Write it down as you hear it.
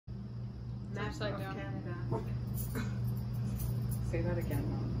Upside down. Canada. Say that again,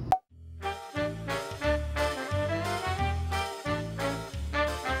 Mom.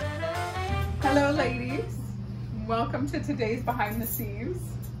 Hello ladies, welcome to today's behind the scenes.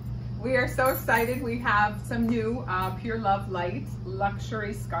 We are so excited. We have some new Pure Love Light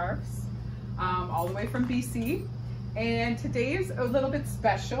luxury scarves all the way from BC. And today is a little bit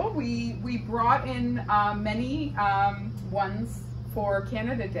special. We brought in many ones for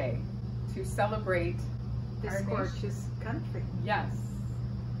Canada Day to celebrate This our gorgeous country. Yes.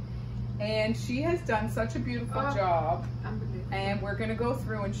 And she has done such a beautiful job. Unbelievable. And we're gonna go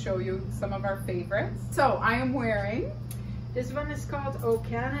through and show you some of our favorites. So I am wearing, This one is called O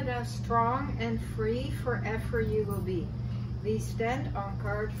Canada, strong and free forever you will be. We stand on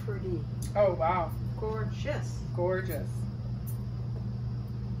guard for thee. oh wow, Gorgeous. gorgeous.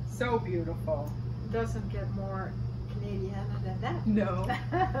 So beautiful. Doesn't get more Canadian than that. No.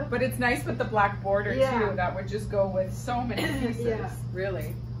 But it's nice with the black border Yeah. too. That would just go with so many pieces, Yeah.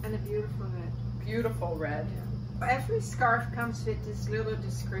 really. And a beautiful red. Beautiful red. Every scarf comes with this little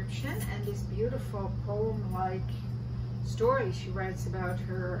description and this beautiful poem-like story she writes about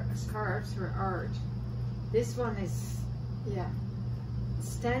her scarves, her art. This one is, yeah.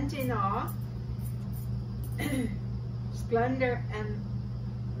 Stand in awe, splendor and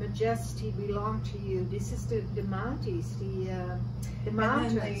majesty belong to you. This is the Mounties, the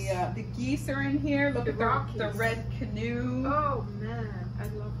mountains. And then the geese are in here. Look The at Rockies. the red canoe. Oh man, I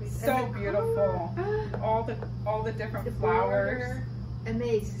love it. So And the beautiful. color, All the different the flowers. border,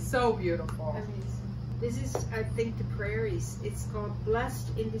 amazing. So beautiful. Amazing. This is, I think, the prairies. It's called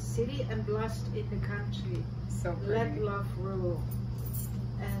Blessed in the City and Blessed in the Country. So Let pretty. love rule.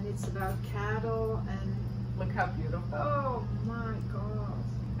 And it's about cattle and, Look how beautiful. oh my God,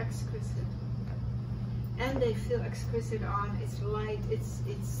 exquisite. And they feel exquisite on. It's light.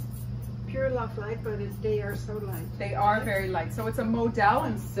 It's pure love light, but they are so light. They are very light. So it's a modal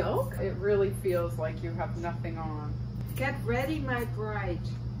in silk. It really feels like you have nothing on. Get ready, my bride.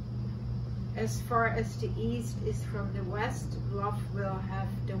 As far as the east is from the west, love will have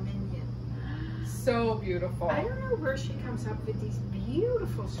dominion. So beautiful. I don't know where she comes up with these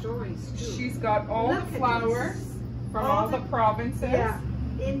beautiful stories too. She's got all Look the at flowers this. from All all the the- provinces. Yeah,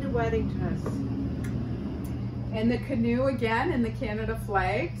 in the wedding dress. And the canoe again in the Canada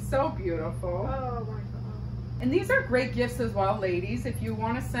flag. So beautiful. Oh my God. And these are great gifts as well, ladies. If you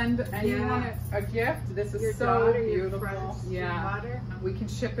want to send anyone a gift, this is Your so daughter, beautiful. your friends, your Yeah. mother. We can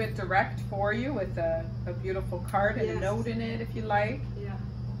ship it direct for you with a beautiful card and a Yes. note in it if you like. Yeah.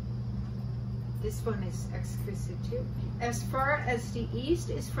 This one is exquisite too. As far as the east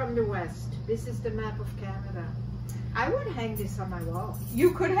is from the west, this is the map of Canada. I would hang this on my wall.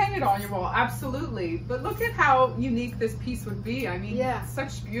 You could hang it on your wall, absolutely. But look at how unique this piece would be. I mean, Yeah.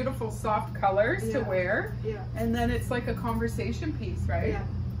 such beautiful soft colors to Yeah. wear. Yeah. And then it's like a conversation piece, right? Yeah.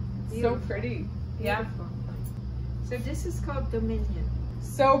 So Beautiful. pretty. Yeah. Beautiful. So this is called Dominion.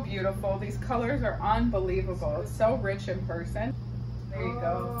 So beautiful. These colors are unbelievable. It's so rich in person. There you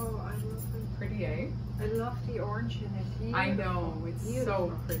go. Oh, I love it. Pretty, eh? I love the orange in it. I know. It's Beautiful.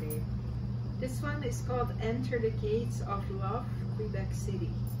 so pretty. This one is called Enter the Gates of Love, Quebec City.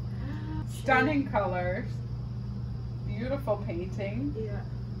 Stunning colors. Beautiful painting. Yeah,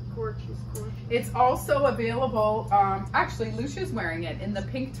 gorgeous, gorgeous. It's also available, actually Lousje's wearing it in the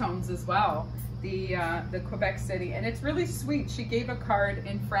pink tones as well, the Quebec City, and it's really sweet. She gave a card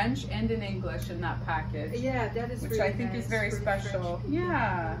in French and in English in that package, Yeah, that is which really I think nice is very for the special. French people.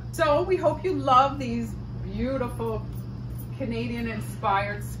 Yeah. So we hope you love these beautiful Canadian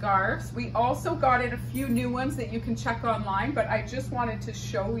inspired scarves. We also got in a few new ones that you can check online, but I just wanted to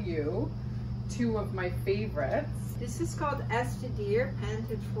show you two of my favorites. This is called As the Deer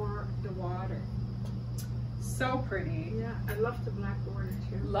Panted for the Water. So pretty. Yeah, I love the black border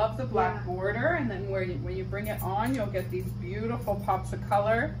too. Love the black Yeah. border, and then when you bring it on, you'll get these beautiful pops of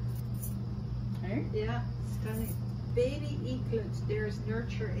color. Okay. Yeah, stunning. Baby eaglets, there's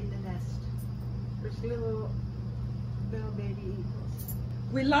nurture in the nest. There's little baby eagles.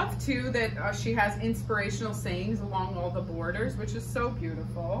 We love too that she has inspirational sayings along all the borders, which is so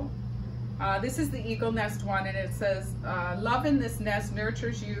beautiful. This is the eagle nest one, and it says, love in this nest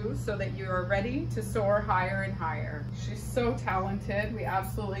nurtures you so that you are ready to soar higher and higher. She's so talented. We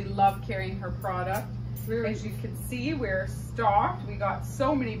absolutely love carrying her product. As you can see, we're stocked. We got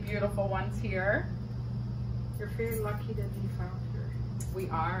so many beautiful ones here. You're very lucky that we found her. We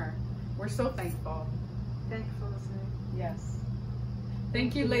are. We're so thankful. Thankful as Yes.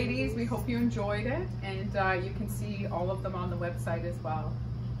 Thank you, ladies. We hope you enjoyed it, and you can see all of them on the website as well.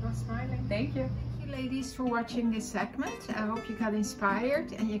 I'm smiling. Thank you. Thank you. ladies, for watching this segment. I hope you got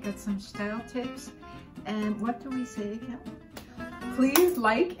inspired and you got some style tips. And what do we say again? Please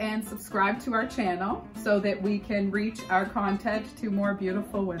like and subscribe to our channel so that we can reach our content to more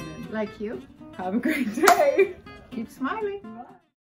beautiful women. Like you. Have a great day. Keep smiling. Bye.